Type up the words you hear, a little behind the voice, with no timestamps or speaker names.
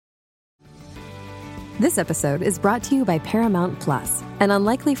This episode is brought to you by Paramount Plus. An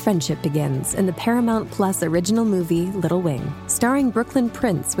unlikely friendship begins in the Paramount Plus original movie Little Wing, starring Brooklyn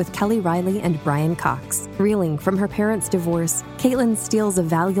Prince with Kelly Riley and Brian Cox. Reeling from her parents' divorce, Caitlin steals a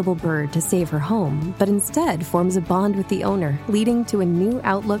valuable bird to save her home, but instead forms a bond with the owner, leading to a new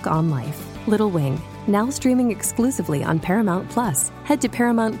outlook on life. Little Wing, now streaming exclusively on Paramount Plus. Head to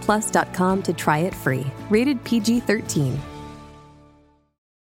ParamountPlus.com to try it free. Rated PG-13.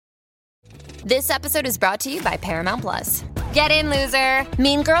 This episode is brought to you by Paramount Plus. Get in, loser!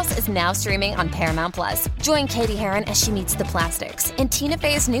 Mean Girls is now streaming on Paramount Plus. Join Katie Heron as she meets the plastics in Tina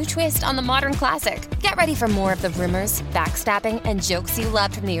Fey's new twist on the modern classic. Get ready for more of the rumors, backstabbing, and jokes you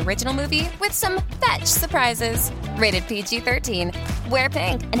loved from the original movie with some fetch surprises. Rated PG-13. Wear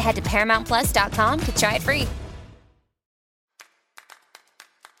pink and head to ParamountPlus.com to try it free.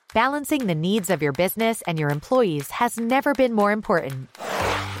 Balancing the needs of your business and your employees has never been more important.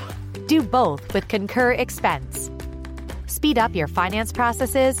 Do both with Concur Expense. Speed up your finance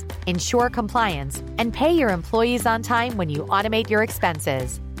processes, ensure compliance, and pay your employees on time when you automate your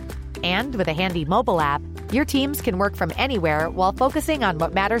expenses. And with a handy mobile app, your teams can work from anywhere while focusing on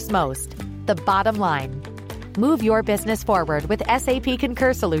what matters most, the bottom line. Move your business forward with SAP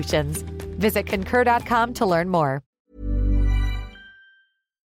Concur Solutions. Visit concur.com to learn more.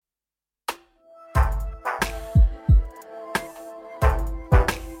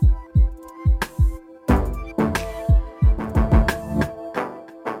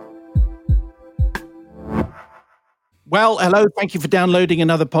 Well, hello. Thank you for downloading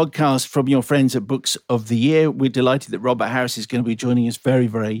another podcast from your friends at Books of the Year. We're delighted that Robert Harris is going to be joining us very,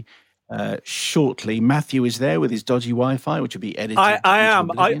 very shortly. Matthew is there with his dodgy Wi-Fi, which will be edited. I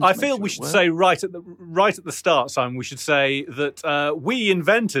am. I feel we should say right at the start, Simon, we should say that we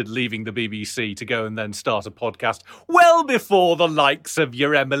invented leaving the BBC to go and then start a podcast well before the likes of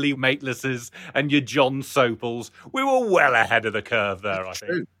your Emily Maitlisses and your John Sopels. We were well ahead of the curve there, I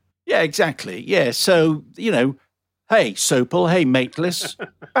think. Yeah, exactly. Yeah, so, hey, Sopel, hey, Mateless,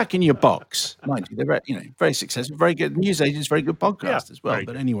 back in your box. Mind you, they're very successful, very good news agents, very good podcast as well.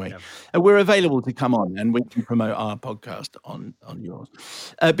 But anyway, we're available to come on and we can promote our podcast on yours.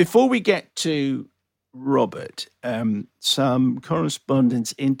 Before we get to Robert, some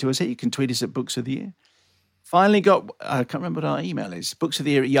correspondence into us here. You can tweet us at Books of the Year. Finally got, I can't remember what our email is,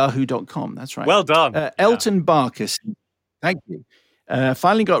 booksoftheyear@yahoo.com. That's right. Well done. Elton Barker, thank you.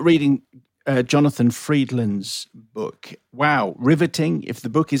 Finally got reading Jonathan Friedland's book. Wow, riveting. If the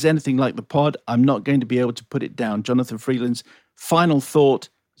book is anything like the pod, I'm not going to be able to put it down. Jonathan Friedland's final thought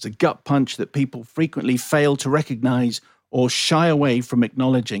is a gut punch that people frequently fail to recognize or shy away from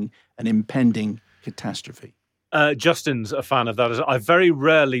acknowledging an impending catastrophe. Justin's a fan of that. I very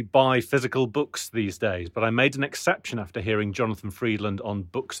rarely buy physical books these days, but I made an exception after hearing Jonathan Friedland on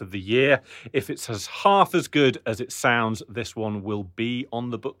Books of the Year. If it's half as good as it sounds, this one will be on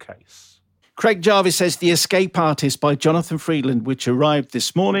the bookcase. Craig Jarvis says The Escape Artist by Jonathan Friedland, which arrived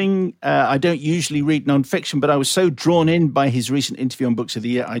this morning. I don't usually read nonfiction, but I was so drawn in by his recent interview on Books of the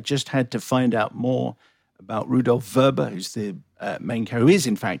Year, I just had to find out more about Rudolf Verber, who's the main character, who is,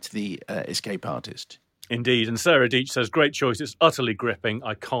 in fact, the escape artist. Indeed. And Sarah Deach says, great choice. It's utterly gripping.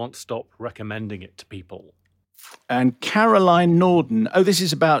 I can't stop recommending it to people. And Caroline Norden. Oh, this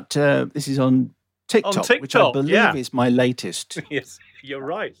is on TikTok, which I believe is my latest. Yes, you're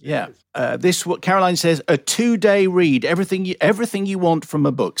right. Yeah. This what Caroline says, a 2-day read, everything you want from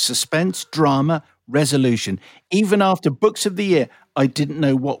a book, suspense, drama, resolution. Even after Books of the Year, I didn't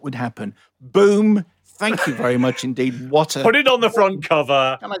know what would happen. Boom. Thank you very much indeed. Put it on the front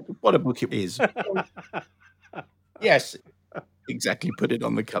cover. What a book it is. Yes, exactly. Put it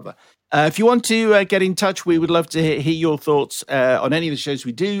on the cover. If you want to get in touch, we would love to hear your thoughts on any of the shows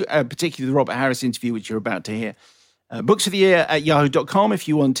we do, particularly the Robert Harris interview, which you're about to hear. Booksoftheyear@yahoo.com if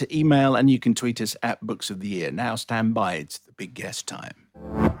you want to email, and you can tweet us at Books of the Year. Now stand by. It's the big guest time.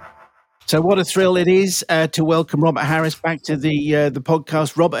 So what a thrill it is to welcome Robert Harris back to the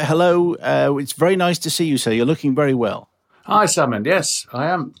podcast. Robert, hello. It's very nice to see you, sir. You're looking very well. Hi, Simon. Yes, I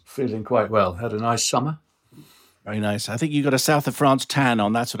am feeling quite well. Had a nice summer. Very nice. I think you got a South of France tan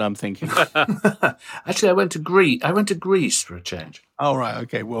on. That's what I'm thinking. Actually, I went to Greece for a change. Oh, right.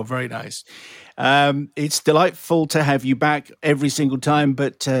 Okay. Well, very nice. It's delightful to have you back every single time,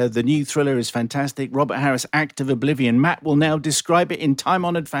 but the new thriller is fantastic. Robert Harris, Act of Oblivion. Matt will now describe it in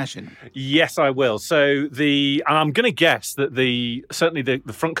time-honored fashion. Yes, I will. So I'm going to guess that certainly the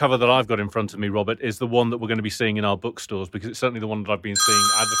front cover that I've got in front of me, Robert, is the one that we're going to be seeing in our bookstores, because it's certainly the one that I've been seeing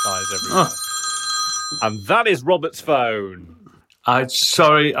advertised everywhere. And that is Robert's phone.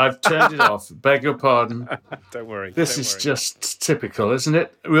 Sorry, I've turned it off. Beg your pardon. Don't worry. This is just typical, isn't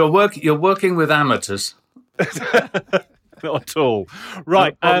it? You're working with amateurs. Not at all.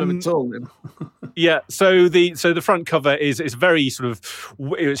 Right. No problem at all. Yeah. So the front cover is very sort of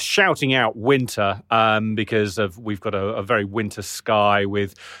it was shouting out winter because we've got a very winter sky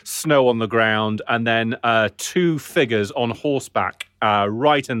with snow on the ground, and then two figures on horseback.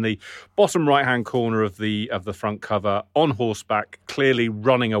 Right in the bottom right-hand corner of the front cover, on horseback, clearly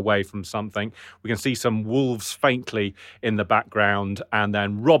running away from something. We can see some wolves faintly in the background, and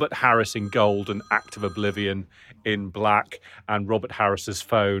then Robert Harris in gold and Act of Oblivion in black. And Robert Harris's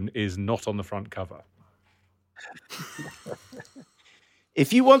phone is not on the front cover.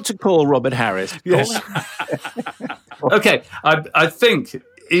 If you want to call Robert Harris, yes. Okay, I think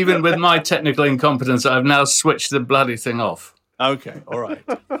even with my technical incompetence, I've now switched the bloody thing off. Okay, all right.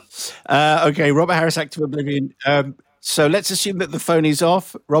 Okay, Robert Harris, Act of Oblivion. So let's assume that the phone is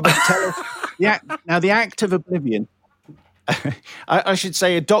off. Robert, tell us. Now, the Act of Oblivion. I should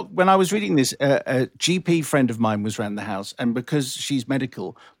say, when I was reading this, a GP friend of mine was around the house, and because she's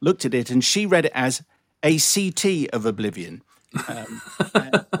medical, looked at it, and she read it as a CT of Oblivion.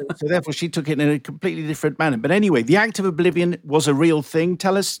 So therefore, she took it in a completely different manner. But anyway, the Act of Oblivion was a real thing.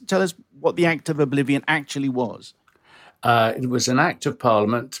 Tell us what the Act of Oblivion actually was. It was an Act of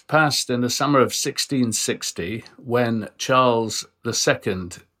Parliament passed in the summer of 1660 when Charles II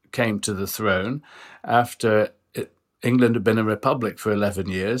came to the throne after England had been a republic for 11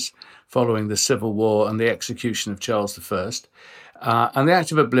 years following the Civil War and the execution of Charles I. And the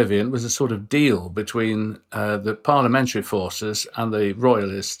Act of Oblivion was a sort of deal between the parliamentary forces and the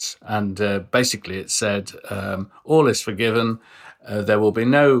royalists. And basically it said, all is forgiven. There will be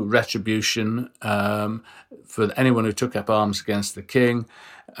no retribution for anyone who took up arms against the king.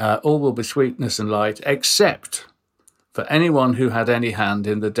 All will be sweetness and light, except for anyone who had any hand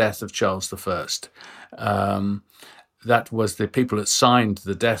in the death of Charles I. That was the people that signed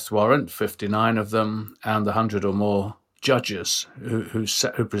the death warrant, 59 of them, and the 100 or more judges who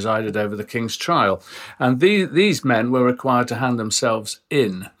presided over the king's trial. And these men were required to hand themselves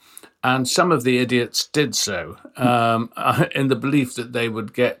in. And some of the idiots did so in the belief that they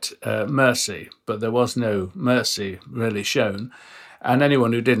would get mercy, but there was no mercy really shown. And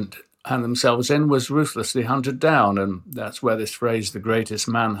anyone who didn't hand themselves in was ruthlessly hunted down. And that's where this phrase, the greatest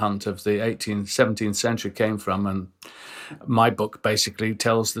manhunt of the 17th century came from. And my book basically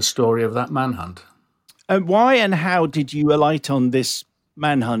tells the story of that manhunt. And why and how did you alight on this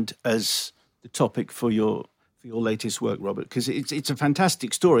manhunt as the topic for your latest work, Robert? Because it's a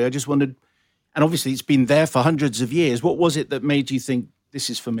fantastic story. I just wondered, and obviously it's been there for hundreds of years. What was it that made you think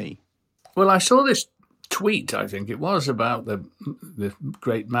this is for me? Well, I saw this tweet, I think it was, about the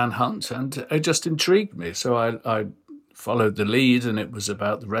great manhunt, and it just intrigued me. So I followed the lead, and it was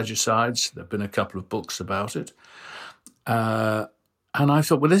about the regicides. There have been a couple of books about it. And I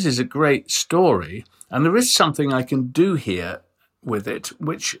thought, well, this is a great story, and there is something I can do here with it,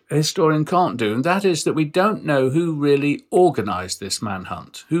 which a historian can't do, and that is that we don't know who really organised this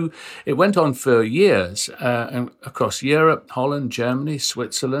manhunt. It went on for years across Europe, Holland, Germany,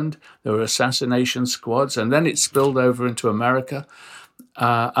 Switzerland. There were assassination squads, and then it spilled over into America.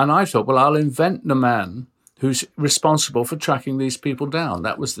 And I thought, well, I'll invent the man who's responsible for tracking these people down.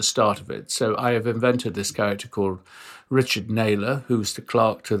 That was the start of it. So I have invented this character called Richard Naylor, who's the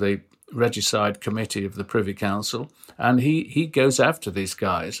clerk to the Regicide Committee of the Privy Council, and he goes after these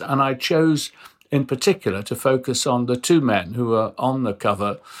guys. And I chose in particular to focus on the two men who are on the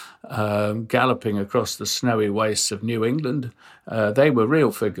cover galloping across the snowy wastes of New England. They were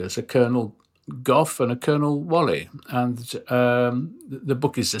real figures, a Colonel Goff and a Colonel Wally. And the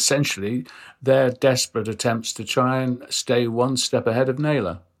book is essentially their desperate attempts to try and stay one step ahead of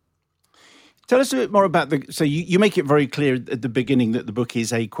Naylor. Tell us a bit more about so you make it very clear at the beginning that the book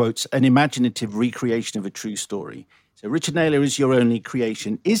is an imaginative recreation of a true story. So Richard Naylor is your only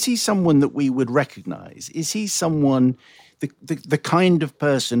creation. Is he someone that we would recognise? Is he someone, the kind of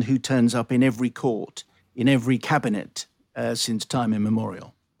person who turns up in every court, in every cabinet since time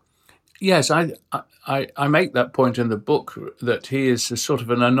immemorial? Yes, I make that point in the book, that he is a sort of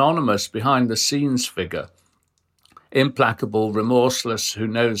an anonymous behind-the-scenes figure. Implacable, remorseless, who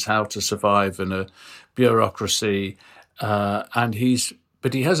knows how to survive in a bureaucracy,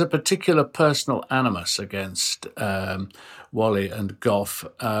 but he has a particular personal animus against Wally and Goff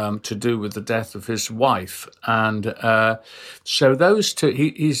to do with the death of his wife, and so those two,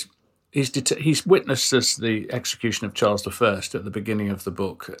 he's witnessed the execution of Charles I at the beginning of the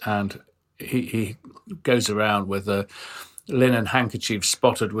book, and he goes around with a linen handkerchief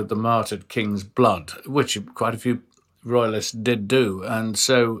spotted with the martyred king's blood, which quite a few royalists did do. And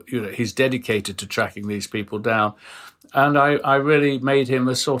so, he's dedicated to tracking these people down. And I really made him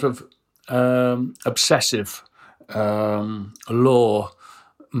a sort of obsessive law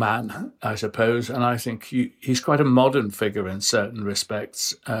man, I suppose. And I think he's quite a modern figure in certain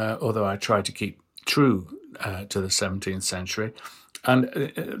respects, although I try to keep true to the 17th century.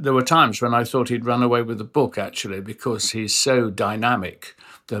 And there were times when I thought he'd run away with the book, actually, because he's so dynamic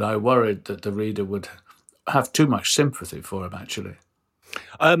that I worried that the reader would have too much sympathy for him, actually.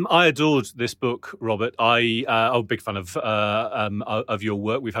 I adored this book, Robert. I'm a big fan of your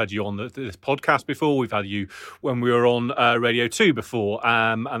work. We've had you on this podcast before. We've had you when we were on Radio 2 before,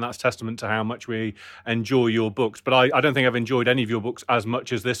 and that's testament to how much we enjoy your books. But I don't think I've enjoyed any of your books as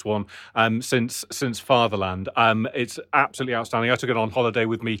much as this one since Fatherland. It's absolutely outstanding. I took it on holiday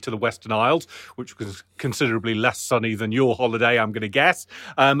with me to the Western Isles, which was considerably less sunny than your holiday, I'm going to guess.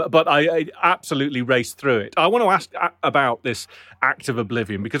 But I absolutely raced through it. I want to ask about this act of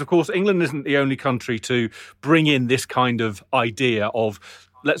oblivion, because of course England isn't the only country to bring in this kind of idea of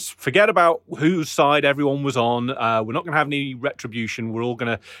let's forget about whose side everyone was on. We're not going to have any retribution. We're all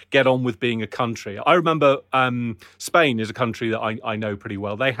going to get on with being a country. I remember Spain is a country that I know pretty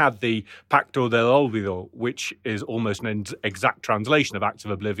well. They had the Pacto del Olvido, which is almost an exact translation of Act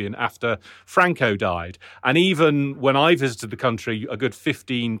of Oblivion after Franco died. And even when I visited the country a good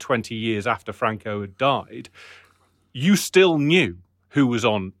 15, 20 years after Franco had died, you still knew who was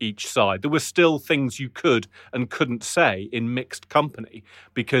on each side. There were still things you could and couldn't say in mixed company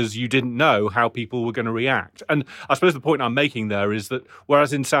because you didn't know how people were going to react. And I suppose the point I'm making there is that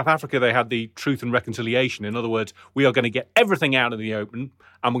whereas in South Africa they had the Truth and Reconciliation, in other words, we are going to get everything out in the open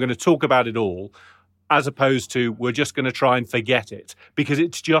and we're going to talk about it all, as opposed to we're just going to try and forget it because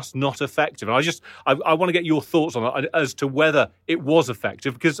it's just not effective. And I want to get your thoughts on that as to whether it was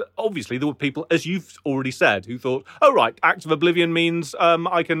effective, because obviously there were people, as you've already said, who thought, oh, right, Act of Oblivion means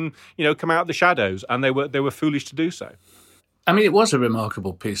I can, come out of the shadows, and they were foolish to do so. I mean, it was a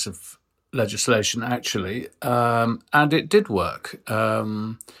remarkable piece of legislation, actually, and it did work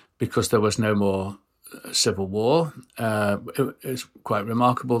because there was no more civil war. It's quite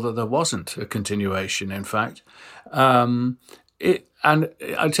remarkable that there wasn't a continuation, in fact. And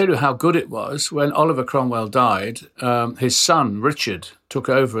I'll tell you how good it was. When Oliver Cromwell died, his son, Richard, took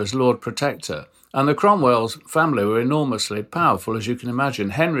over as Lord Protector. And the Cromwell's family were enormously powerful, as you can imagine.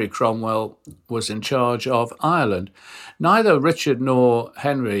 Henry Cromwell was in charge of Ireland. Neither Richard nor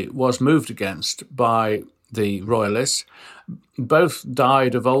Henry was moved against by the Royalists. Both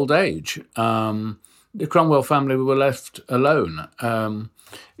died of old age. The Cromwell family were left alone.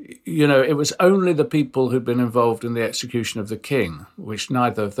 It was only the people who'd been involved in the execution of the king, which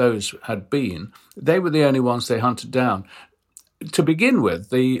neither of those had been. They were the only ones they hunted down. To begin with,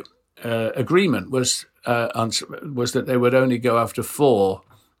 the agreement was that they would only go after 4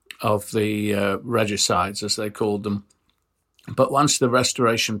 of the regicides, as they called them. But once the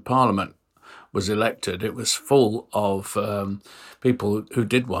Restoration Parliament was elected, it was full of people who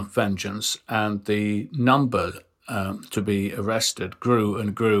did want vengeance, and the number to be arrested grew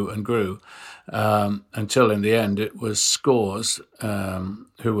and grew and grew until in the end it was scores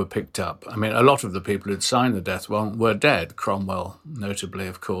who were picked up. I mean, a lot of the people who'd signed the death warrant were dead, Cromwell notably,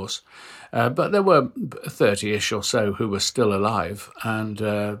 of course, but there were 30-ish or so who were still alive,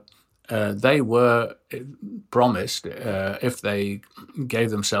 and they were promised, if they gave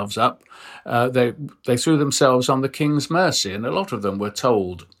themselves up, they threw themselves on the king's mercy, and a lot of them were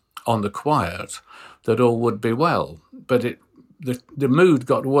told on the quiet that all would be well. But the mood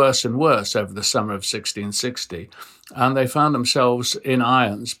got worse and worse over the summer of 1660, and they found themselves in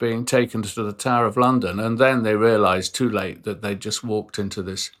irons being taken to the Tower of London, and then they realised too late that they'd just walked into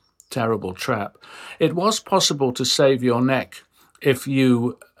this terrible trap. It was possible to save your neck if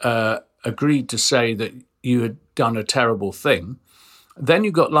you agreed to say that you had done a terrible thing. Then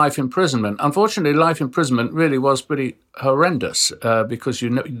you got life imprisonment. Unfortunately, life imprisonment really was pretty horrendous because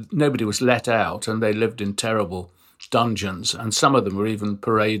nobody was let out, and they lived in terrible dungeons, and some of them were even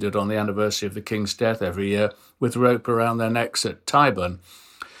paraded on the anniversary of the king's death every year with rope around their necks at Tyburn.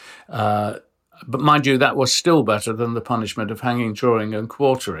 But mind you, that was still better than the punishment of hanging, drawing and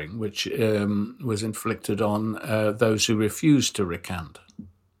quartering, which was inflicted on those who refused to recant.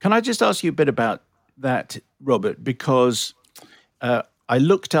 Can I just ask you a bit about that, Robert? Because I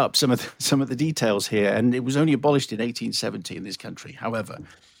looked up some of the details here, and it was only abolished in 1870 in this country. However,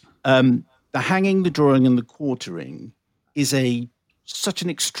 the hanging, the drawing, and the quartering is such an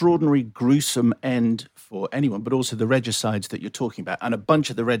extraordinary, gruesome end for anyone, but also the regicides that you're talking about. And a bunch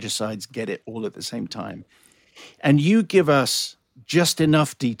of the regicides get it all at the same time. And you give us just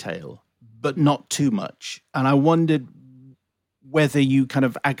enough detail, but not too much. And I wondered whether you kind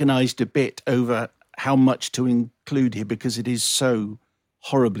of agonized a bit over how much to include here, because it is so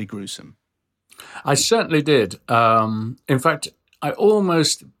horribly gruesome. I certainly did. In fact, it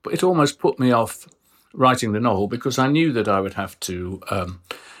almost put me off writing the novel, because I knew that I would have to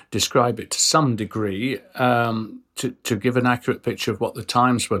describe it to some degree to give an accurate picture of what the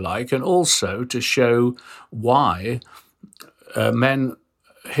times were like, and also to show why men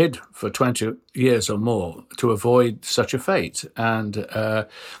hid for 20 years or more to avoid such a fate. And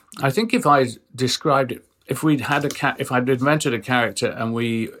I think if I described it, if I'd invented a character and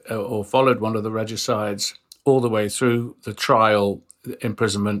we or followed one of the regicides all the way through the trial, the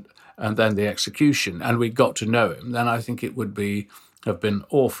imprisonment, and then the execution, and we got to know him, then I think it would have been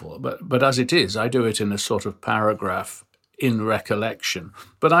awful. But as it is, I do it in a sort of paragraph in recollection.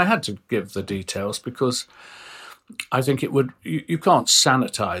 But I had to give the details because I think it would. You can't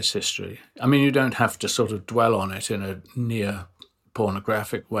sanitize history. I mean, you don't have to sort of dwell on it in a near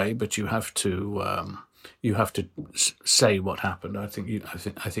pornographic way, but you have to say what happened. I think you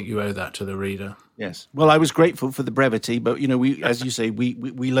owe that to the reader. Yes. Well, I was grateful for the brevity, but we, as you say,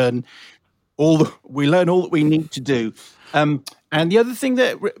 we learn all that we need to do. And the other thing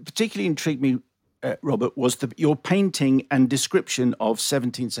that particularly intrigued me, Robert, was your painting and description of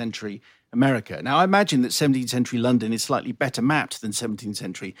 17th century America. Now, I imagine that 17th century London is slightly better mapped than 17th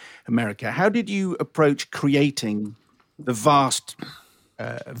century America. How did you approach creating the vast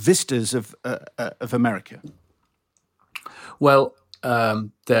vistas of America? Well,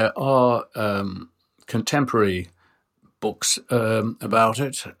 there are contemporary books about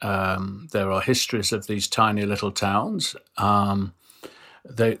it. There are histories of these tiny little towns. That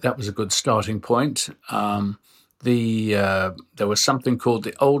was a good starting point. There was something called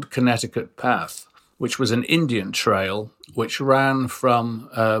the Old Connecticut Path, which was an Indian trail which ran from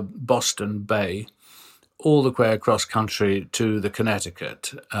Boston Bay all the way across country to the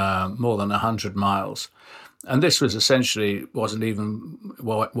Connecticut, more than 100 miles. And this was wasn't even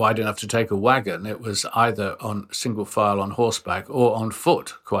wide enough to take a wagon. It was either on single file on horseback or on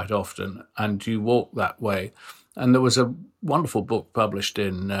foot quite often, and you walk that way. And there was a wonderful book published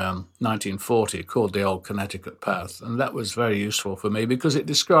in 1940 called The Old Connecticut Path, and that was very useful for me because it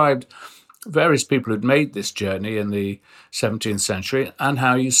described various people who'd made this journey in the 17th century and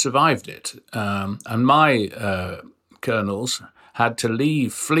how you survived it. And my colonels had to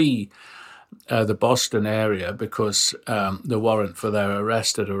flee the Boston area because the warrant for their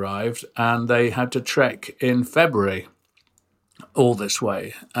arrest had arrived, and they had to trek in February all this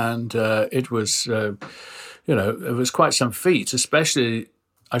way. And it was, it was quite some feat, especially,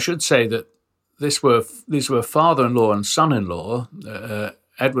 I should say that these were father-in-law and son-in-law.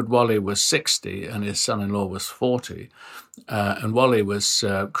 Edward Whalley was 60 and his son-in-law was 40. And Whalley was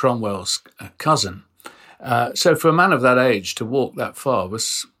Cromwell's cousin. So for a man of that age to walk that far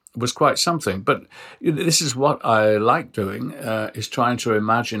was quite something. But this is what I like doing, is trying to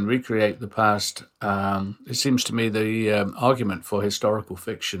recreate the past. It seems to me the argument for historical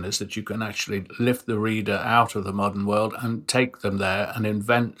fiction is that you can actually lift the reader out of the modern world and take them there and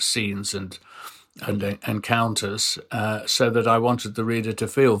invent scenes and encounters, so that I wanted the reader to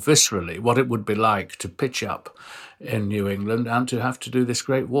feel viscerally what it would be like to pitch up in New England and to have to do this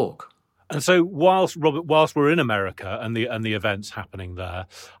great walk. And so, whilst we're in America and the events happening there,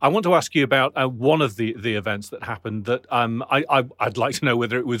 I want to ask you about one of the events that happened that I'd like to know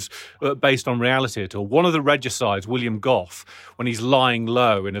whether it was based on reality at all. One of the regicides, William Goff, when he's lying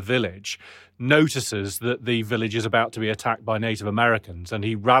low in a village, notices that the village is about to be attacked by Native Americans, and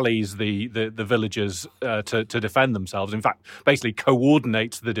he rallies the villagers to defend themselves. In fact, basically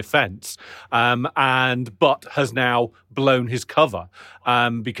coordinates the defence, but has now blown his cover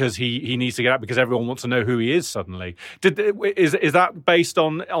because he needs to get out because everyone wants to know who he is suddenly. Is that based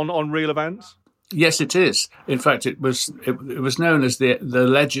on real events? Yes, it is. In fact, it was known as the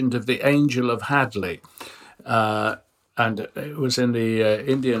legend of the Angel of Hadley. And it was in the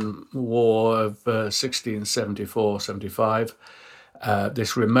Indian War of 1674-75.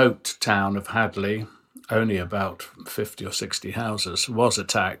 This remote town of Hadley, only about 50 or 60 houses, was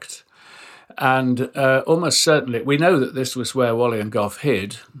attacked. And almost certainly, we know that this was where Whalley and Goff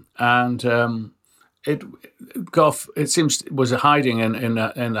hid. And Goff, it seems, was hiding in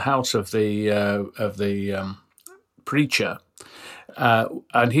the house of the preacher.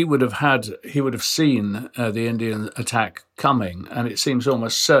 And he would have seen the Indian attack coming, and it seems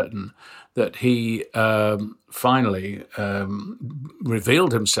almost certain that he finally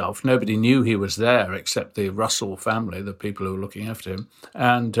revealed himself. Nobody knew he was there except the Russell family, the people who were looking after him,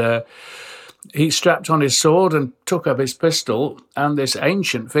 and he strapped on his sword and took up his pistol, and this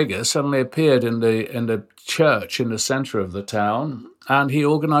ancient figure suddenly appeared in the church in the centre of the town, and he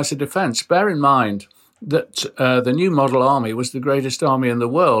organised a defence. Bear in mind that the new model army was the greatest army in the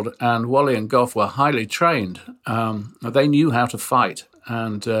world, and Wally and Gough were highly trained. They knew how to fight,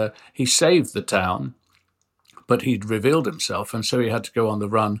 and he saved the town, but he'd revealed himself, and so he had to go on the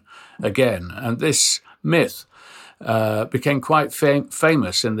run again. And this myth became quite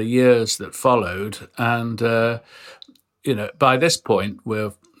famous in the years that followed. And, by this point,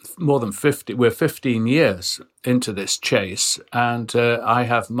 we're 15 years into this chase. And I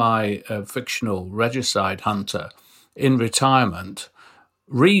have my fictional regicide hunter in retirement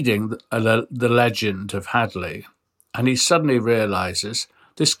reading the legend of Hadley. And he suddenly realizes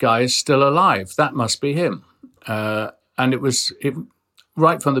this guy is still alive. That must be him. And it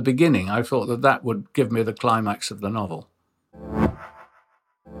right from the beginning, I thought that would give me the climax of the novel.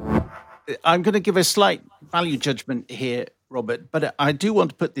 I'm going to give a slight value judgment here, Robert, but I do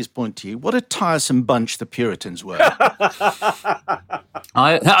want to put this point to you. What a tiresome bunch the Puritans were.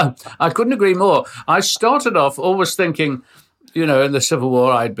 I couldn't agree more. I started off always thinking, in the Civil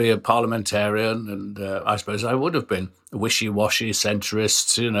War, I'd be a parliamentarian, and I suppose I would have been wishy-washy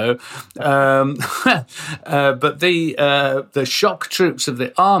centrists, but the shock troops of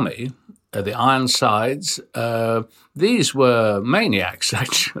the army, the Ironsides, these were maniacs,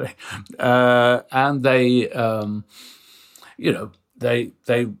 actually, and they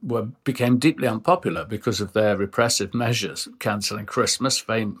became deeply unpopular because of their repressive measures, cancelling Christmas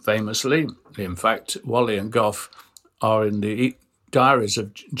famously. In fact, Wally and Gough are in the diaries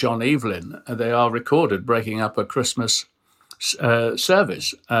of John Evelyn. They are recorded breaking up a Christmas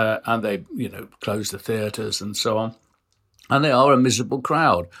service, and they, close the theatres and so on. And they are a miserable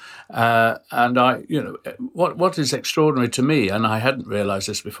crowd. And what is extraordinary to me, and I hadn't realised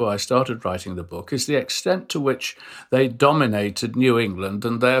this before I started writing the book, is the extent to which they dominated New England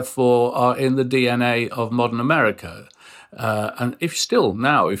and therefore are in the DNA of modern America. And if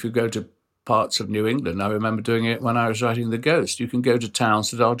you go to parts of New England, I remember doing it when I was writing The Ghost, you can go to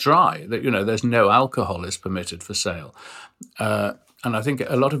towns that are dry, that, there's no alcohol is permitted for sale. And I think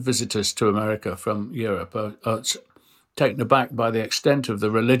a lot of visitors to America from Europe are taken aback by the extent of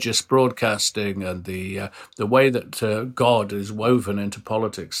the religious broadcasting and the way that God is woven into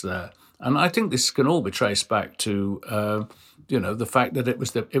politics there. And I think this can all be traced back to, the fact that it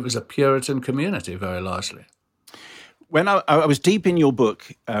was a Puritan community very largely. When I was deep in your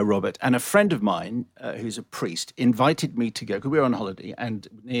book, Robert, and a friend of mine who's a priest invited me to go, because we were on holiday and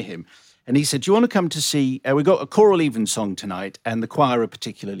near him, and he said, do you want to come to see, we got a choral evensong tonight and the choir are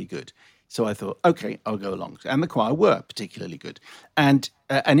particularly good. So I thought, okay, I'll go along. And the choir were particularly good. And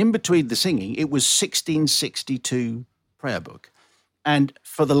in between the singing, it was 1662 prayer book. And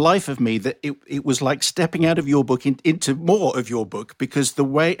for the life of me, that it was like stepping out of your book into more of your book, because the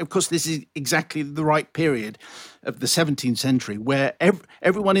way, of course, this is exactly the right period of the 17th century where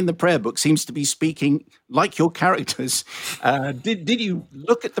everyone in the prayer book seems to be speaking like your characters. Did you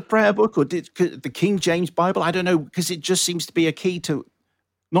look at the prayer book, or did the King James Bible? I don't know, because it just seems to be a key to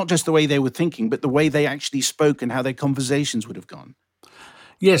not just the way they were thinking, but the way they actually spoke and how their conversations would have gone.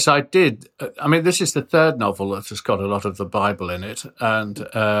 Yes, I did. I mean, this is the third novel that has got a lot of the Bible in it, and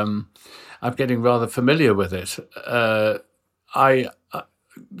I'm getting rather familiar with it. The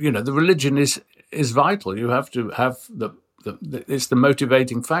religion is vital. You have to have it's the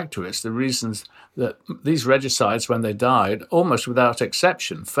motivating factor. It's the reasons that these regicides, when they died, almost without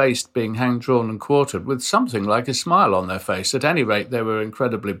exception, faced being hanged, drawn, and quartered with something like a smile on their face. At any rate, they were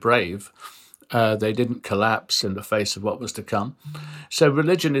incredibly brave. They didn't collapse in the face of what was to come. So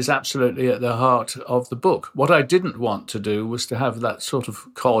religion is absolutely at the heart of the book. What I didn't want to do was to have that sort of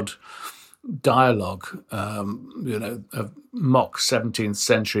cod dialogue, of mock 17th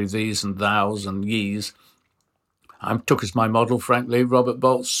century these and thous and ye's. I took as my model, frankly, Robert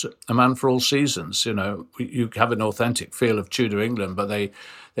Bolt's A Man for All Seasons. You have an authentic feel of Tudor England, but they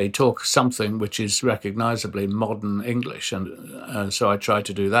talk something which is recognisably modern English, and so I tried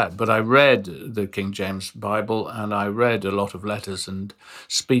to do that. But I read the King James Bible, and I read a lot of letters and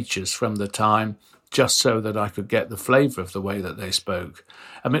speeches from the time, just so that I could get the flavour of the way that they spoke.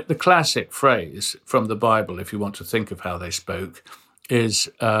 I mean, the classic phrase from the Bible, if you want to think of how they spoke, is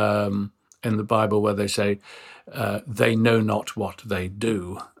in the Bible where they say, they know not what they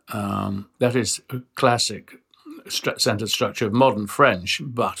do. That is a classic sentence structure of modern French,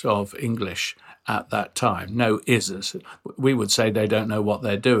 but of English at that time. No is's. We would say they don't know what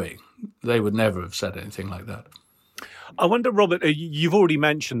they're doing. They would never have said anything like that. I wonder, Robert, you've already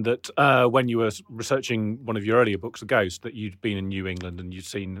mentioned that when you were researching one of your earlier books, The Ghost, that you'd been in New England and you'd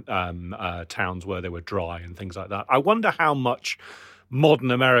seen towns where they were dry and things like that. I wonder how much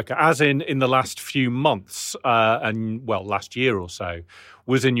modern America, as in the last few months and last year or so,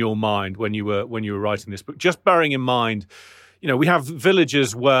 was in your mind when you were writing this book. Just bearing in mind, we have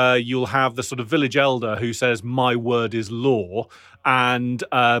villages where you'll have the sort of village elder who says, "My word is law," and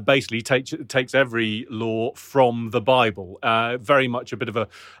basically takes every law from the Bible. Very much a bit of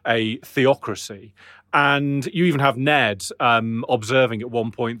a theocracy. And you even have Ned observing at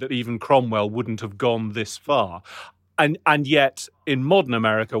one point that even Cromwell wouldn't have gone this far. And yet, in modern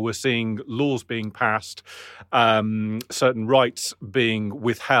America, we're seeing laws being passed, certain rights being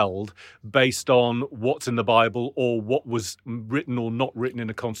withheld based on what's in the Bible or what was written or not written in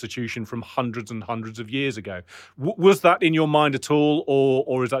a constitution from hundreds and hundreds of years ago. Was that in your mind at all,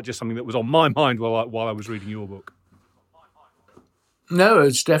 or is that just something that was on my mind while I was reading your book? No,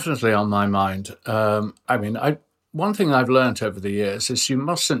 it's definitely on my mind. One thing I've learned over the years is you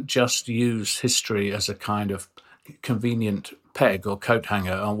mustn't just use history as a kind of convenient peg or coat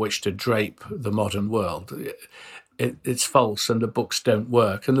hanger on which to drape the modern world. It's false, and the books don't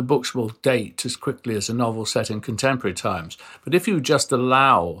work, and the books will date as quickly as a novel set in contemporary times. But if you just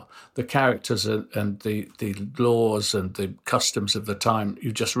allow the characters and the laws and the customs of the time,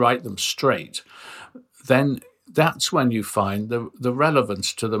 you just write them straight, then that's when you find the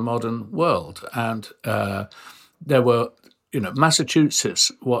relevance to the modern world. And there were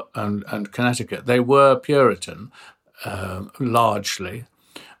Massachusetts and Connecticut, they were Puritan largely,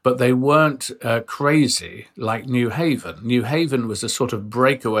 but they weren't crazy like New Haven. New Haven was a sort of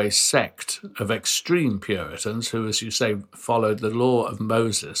breakaway sect of extreme Puritans who, as you say, followed the law of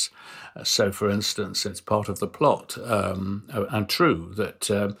Moses. So, for instance, it's part of the plot and true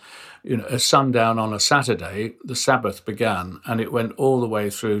that at sundown on a Saturday, the Sabbath began, and it went all the way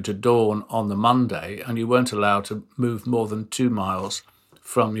through to dawn on the Monday, and you weren't allowed to move more than 2 miles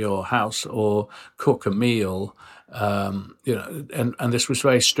from your house or cook a meal. And this was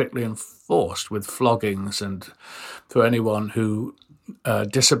very strictly enforced with floggings and for anyone who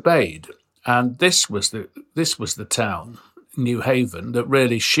disobeyed. And this was the town, New Haven, that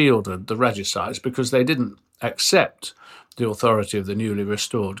really shielded the regicides because they didn't accept the authority of the newly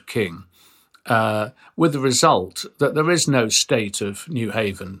restored king, with the result that there is no state of New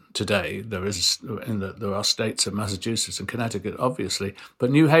Haven today. There are states of Massachusetts and Connecticut, obviously, but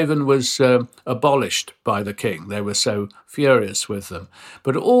New Haven was abolished by the king. They were so furious with them.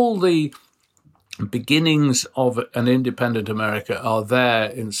 But all the beginnings of an independent America are there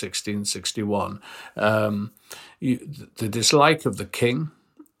in 1661. The dislike of the king,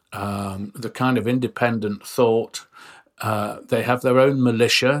 the kind of independent thought. They have their own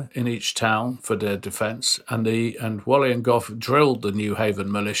militia in each town for their defence, and Wally and Gough drilled the New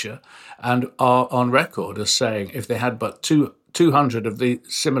Haven militia and are on record as saying if they had but 200 of the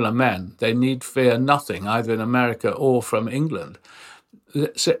similar men, they need fear nothing, either in America or from England.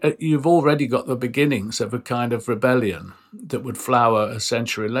 So you've already got the beginnings of a kind of rebellion that would flower a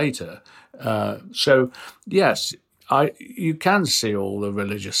century later. So, yes, you can see all the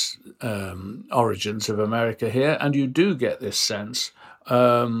religious origins of America here, and you do get this sense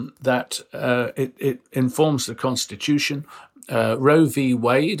that it informs the Constitution. Roe v.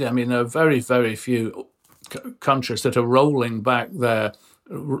 Wade, there are very, very few countries that are rolling back their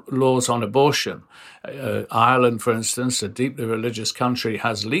laws on abortion. Ireland, for instance, a deeply religious country,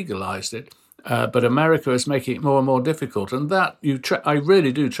 has legalized it. But America is making it more and more difficult. And that I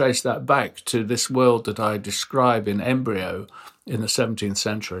really do trace that back to this world that I describe in embryo in the 17th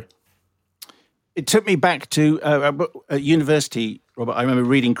century. It took me back to at university, Robert. I remember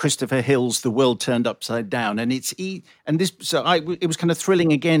reading Christopher Hill's "The World Turned Upside Down," and it was kind of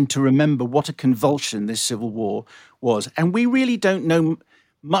thrilling again to remember what a convulsion this Civil War was. And we really don't know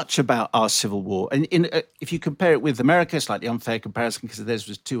much about our Civil War. And if you compare it with America, slightly unfair comparison because theirs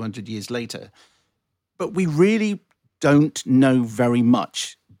was 200 years later. But we really don't know very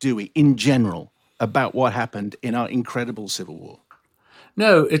much, do we, in general, about what happened in our incredible Civil War?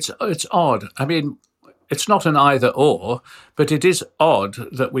 No, it's odd. It's not an either or, but it is odd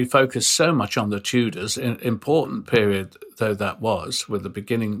that we focus so much on the Tudors, an important period though that was, with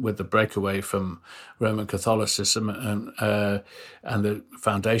the breakaway from Roman Catholicism and the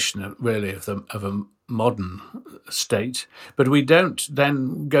foundation really of a modern state. But we don't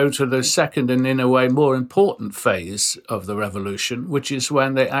then go to the second and in a way more important phase of the revolution, which is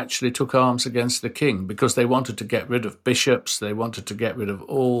when they actually took arms against the king because they wanted to get rid of bishops, they wanted to get rid of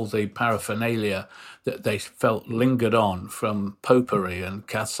all the paraphernalia that they felt lingered on from popery and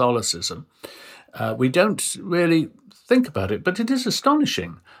Catholicism. We don't really think about it, but it is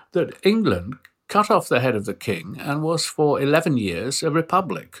astonishing that England cut off the head of the king and was for 11 years a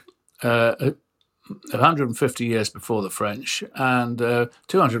republic, 150 years before the French and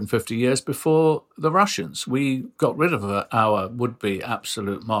 250 years before the Russians. We got rid of our would-be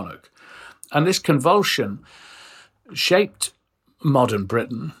absolute monarch. And this convulsion shaped modern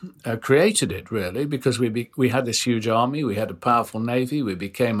Britain, created it really, because we had this huge army, we had a powerful navy, we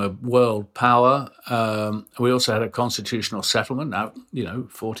became a world power. We also had a constitutional settlement now,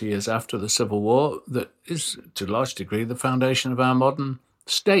 40 years after the Civil War, that is to a large degree the foundation of our modern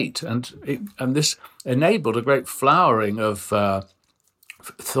state. And this enabled a great flowering of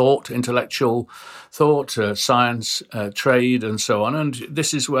thought, intellectual thought, science, trade, and so on. And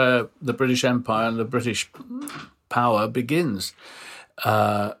this is where the British Empire and the British power begins.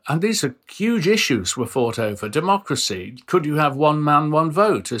 And these are huge issues were fought over. Democracy. Could you have one man, one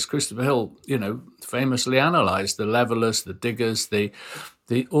vote? As Christopher Hill, famously analysed, the levellers, the diggers,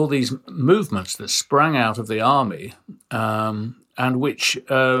 all these movements that sprang out of the army, and which,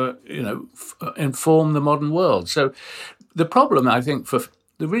 inform the modern world. So the problem, I think,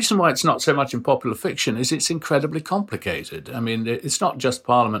 the reason why it's not so much in popular fiction is it's incredibly complicated. I mean, it's not just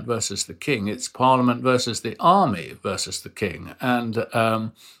Parliament versus the King; it's Parliament versus the army versus the King, and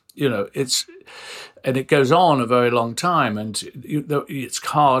it goes on a very long time, and it's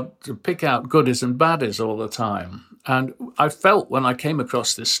hard to pick out goodies and baddies all the time. And I felt when I came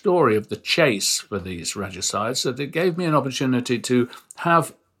across this story of the chase for these regicides that it gave me an opportunity to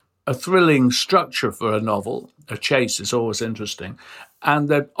have a thrilling structure for a novel. A chase is always interesting. And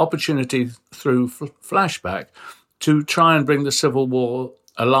the opportunity through flashback to try and bring the Civil War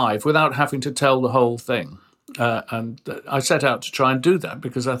alive without having to tell the whole thing. And I set out to try and do that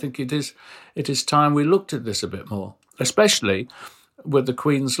because I think it is time we looked at this a bit more, especially with the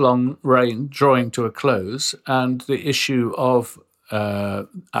Queen's long reign drawing to a close and the issue of our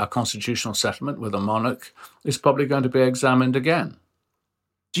constitutional settlement with a monarch is probably going to be examined again.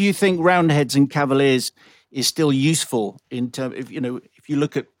 Do you think Roundheads and Cavaliers is still useful in terms of, if you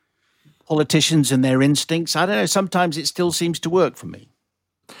look at politicians and their instincts? I don't know, sometimes it still seems to work for me.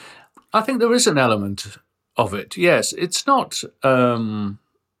 I think there is an element of it, yes. It's not, you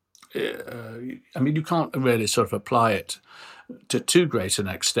can't really sort of apply it to too great an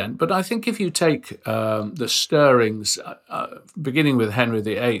extent, but I think if you take the stirrings, beginning with Henry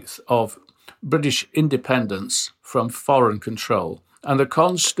VIII, of British independence from foreign control, and the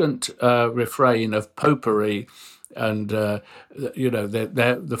constant refrain of popery and,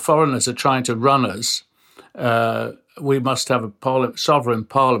 the foreigners are trying to run us. We must have a sovereign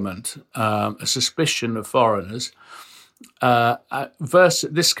parliament, a suspicion of foreigners,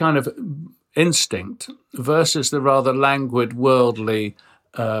 versus this kind of instinct versus the rather languid, worldly,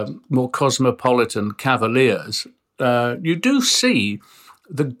 more cosmopolitan Cavaliers. You do see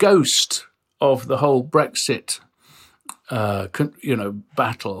the ghost of the whole Brexit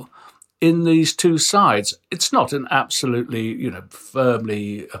battle in these two sides. It's not an absolutely,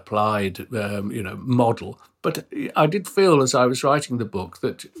 firmly applied, model. But I did feel as I was writing the book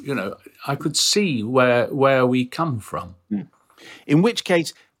that, I could see where we come from. In which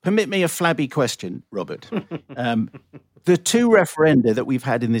case, permit me a flabby question, Robert. The two referenda that we've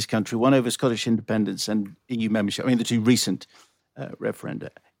had in this country, one over Scottish independence and EU membership, the two recent referenda,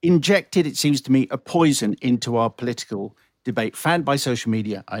 injected, it seems to me, a poison into our political debate, fanned by social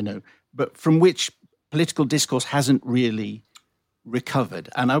media, I know, but from which political discourse hasn't really recovered.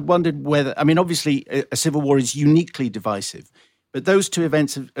 And I wondered whether, obviously a civil war is uniquely divisive, but those two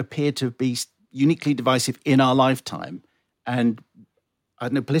events appear to be uniquely divisive in our lifetime. And I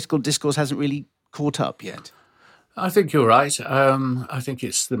don't know, political discourse hasn't really caught up yet. I think you're right. I think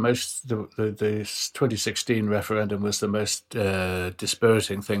it's the 2016 referendum was the most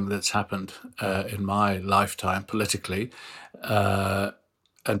dispiriting thing that's happened in my lifetime politically.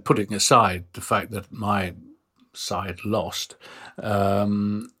 And putting aside the fact that my side lost,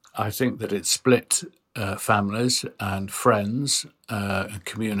 I think that it split families and friends and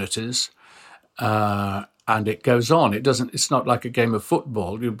communities. And it goes on. It's not like a game of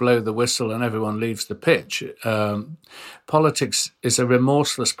football. You blow the whistle and everyone leaves the pitch. Politics is a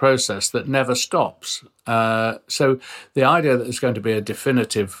remorseless process that never stops. So the idea that there's going to be a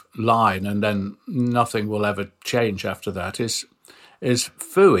definitive line and then nothing will ever change after that is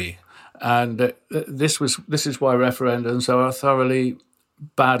phooey. And this is why referendums are a thoroughly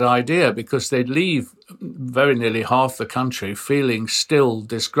bad idea, because they'd leave very nearly half the country feeling still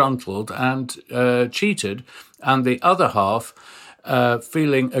disgruntled and cheated, and the other half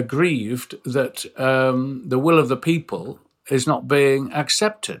feeling aggrieved that the will of the people is not being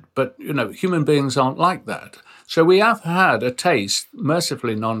accepted. But, human beings aren't like that. So we have had a taste,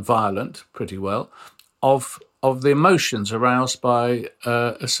 mercifully non-violent, pretty well, of the emotions aroused by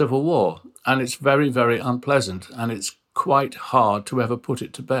a civil war. And it's very, very unpleasant, and it's quite hard to ever put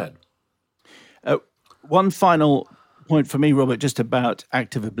it to bed. One final point for me, Robert, just about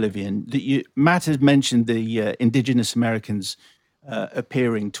Act of Oblivion. Matt has mentioned the Indigenous Americans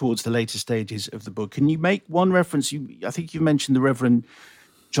appearing towards the later stages of the book. Can you make one reference? I think you mentioned the Reverend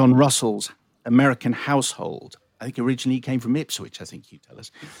John Russell's American Household. I think originally he came from Ipswich, I think you tell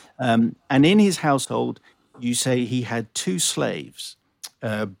us. And in his household, you say he had 2 slaves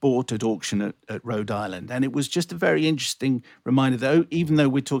bought at auction at Rhode Island. And it was just a very interesting reminder that even though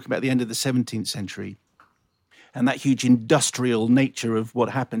we're talking about the end of the 17th century and that huge industrial nature of what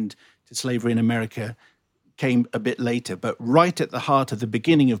happened to slavery in America came a bit later, but right at the heart of the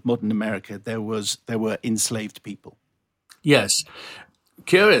beginning of modern America, there were enslaved people. Yes.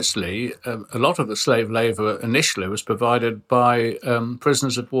 Curiously, a lot of the slave labour initially was provided by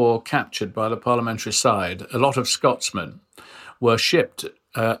prisoners of war captured by the parliamentary side. A lot of Scotsmen were shipped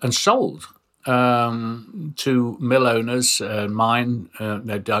and sold to mill owners,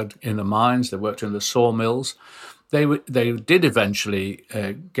 they dug in the mines, they worked in the sawmills. They did eventually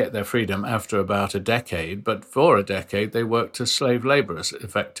get their freedom after about a decade, but for a decade they worked as slave labourers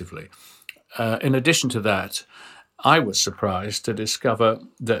effectively. In addition to that, I was surprised to discover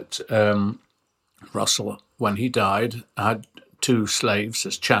that Russell, when he died, had 2 slaves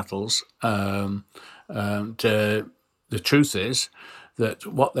as chattels. And the truth is that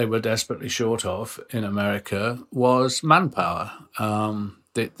what they were desperately short of in America was manpower.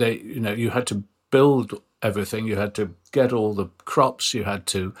 You had to build everything. You had to get all the crops. You had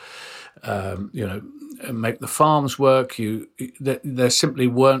to, make the farms work. There simply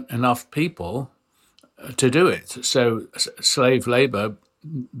weren't enough people to do it. So slave labor,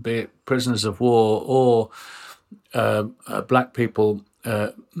 be it prisoners of war or black people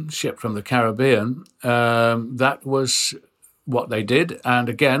shipped from the Caribbean, that was what they did. And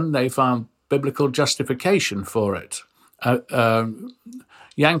again, they found biblical justification for it.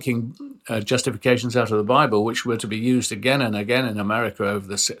 Yanking justifications out of the Bible, which were to be used again and again in America over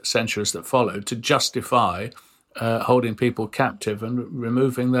the centuries that followed to justify holding people captive and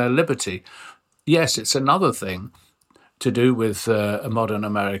removing their liberty. Yes, it's another thing to do with a modern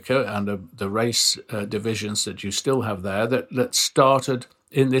America and the race divisions that you still have there that started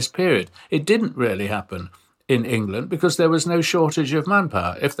in this period. It didn't really happen in England because there was no shortage of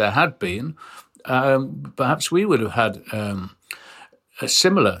manpower. If there had been, perhaps we would have had a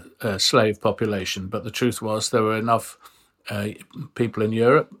similar slave population. But the truth was there were enough people in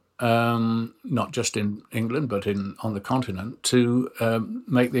Europe, not just in England, but on the continent, to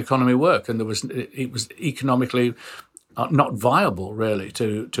make the economy work. And it was economically not viable, really,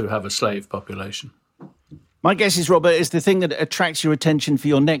 to have a slave population. My guess is, Robert, is the thing that attracts your attention for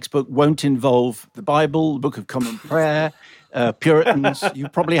your next book won't involve the Bible, the Book of Common Prayer, Puritans.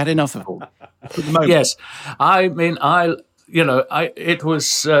 You've probably had enough of all for the moment. Yes, I mean, it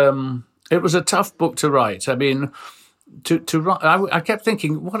was a tough book to write. I mean, to write, I kept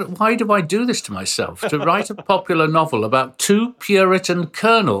thinking, why do I do this to myself? To write a popular novel about 2 Puritan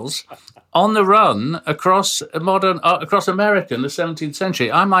colonels on the run across America in the 17th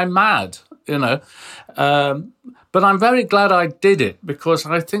century. Am I mad? But I'm very glad I did it because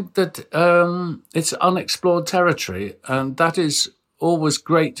I think that it's unexplored territory, and that is always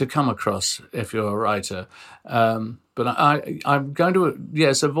great to come across if you're a writer. But I'm going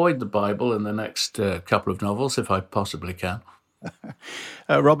to, avoid the Bible in the next couple of novels if I possibly can.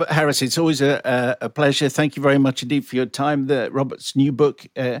 Robert Harris, it's always a pleasure. Thank you very much indeed for your time. Robert's new book,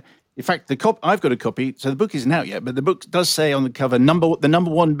 in fact, I've got a copy, so the book isn't out yet, but the book does say on the cover, the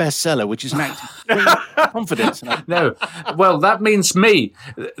number 1 bestseller, which is an act of confidence. No, well, that means me.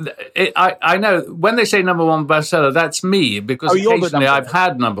 I know, when they say number 1 bestseller, that's me, because occasionally I've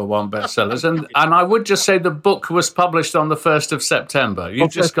had number 1 bestsellers, and I would just say the book was published on the 1st of September. You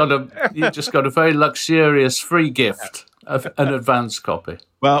just got a very luxurious free gift of an advance copy.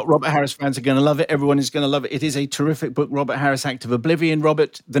 Well, Robert Harris fans are going to love it. Everyone is going to love it. It is a terrific book, Robert Harris, Act of Oblivion.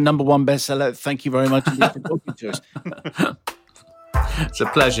 Robert, the number 1 bestseller. Thank you very much indeed for talking to us. It's a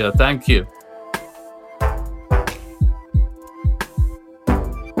pleasure. Thank you.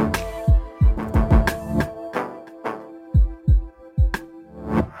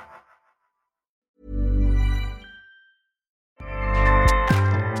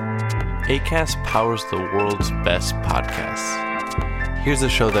 Acast powers the world's best podcasts. Here's a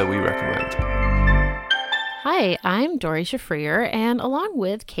show that we recommend. Hi, I'm Dory Shafrier, and along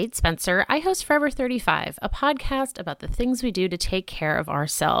with Kate Spencer, I host Forever 35, a podcast about the things we do to take care of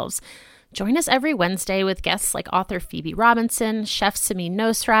ourselves. Join us every Wednesday with guests like author Phoebe Robinson, chef Samin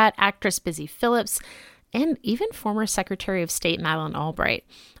Nosrat, actress Busy Phillips, and even former Secretary of State Madeleine Albright.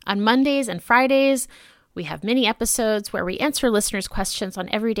 On Mondays and Fridays, we have mini episodes where we answer listeners' questions on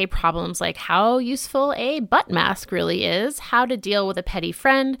everyday problems like how useful a butt mask really is, how to deal with a petty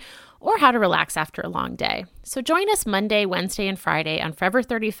friend, or how to relax after a long day. So join us Monday, Wednesday, and Friday on Forever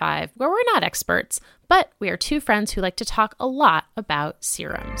 35, where we're not experts, but we are two friends who like to talk a lot about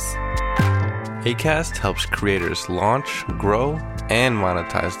serums. Acast helps creators launch, grow, and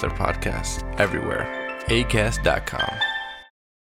monetize their podcasts everywhere. Acast.com.